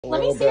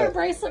Let me see your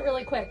bracelet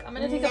really quick. I'm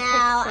gonna take a picture.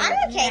 No,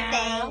 I'm okay,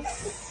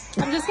 thanks.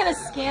 I'm just gonna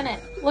scan it.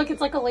 Look, it's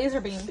like a laser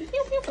beam. Pew,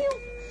 pew, pew.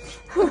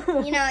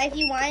 You know, if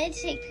you wanted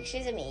to take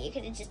pictures of me, you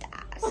could have just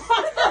asked.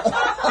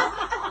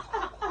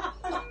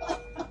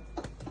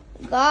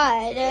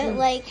 God,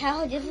 like,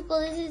 how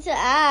difficult is it to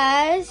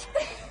ask?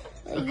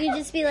 Like, you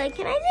just be like,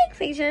 can I take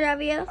pictures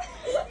of you?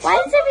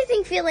 Why does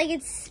everything feel like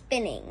it's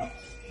spinning?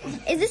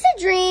 Is this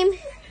a dream?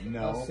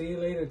 No. I'll see you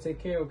later. Take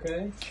care,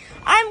 okay?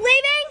 I'm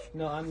leaving?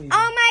 No, I'm leaving.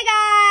 Oh my God!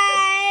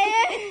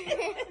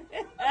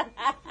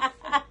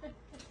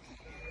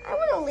 I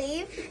want to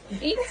leave.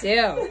 Me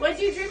too. What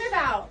did you dream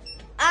about?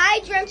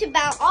 I dreamt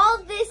about all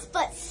this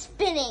but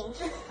spinning.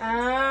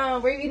 Oh,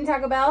 were you eating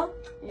Taco Bell?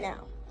 No.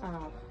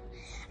 Oh.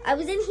 I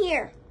was in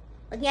here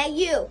looking at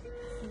you,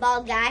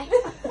 bald guy.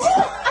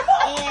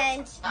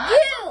 And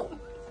you!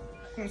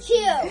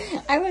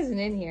 Too. I wasn't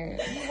in here.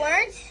 You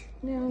weren't?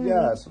 No.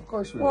 Yes, of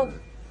course we were.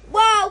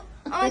 Whoa!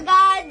 Oh my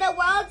God, the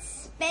world's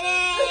spinning!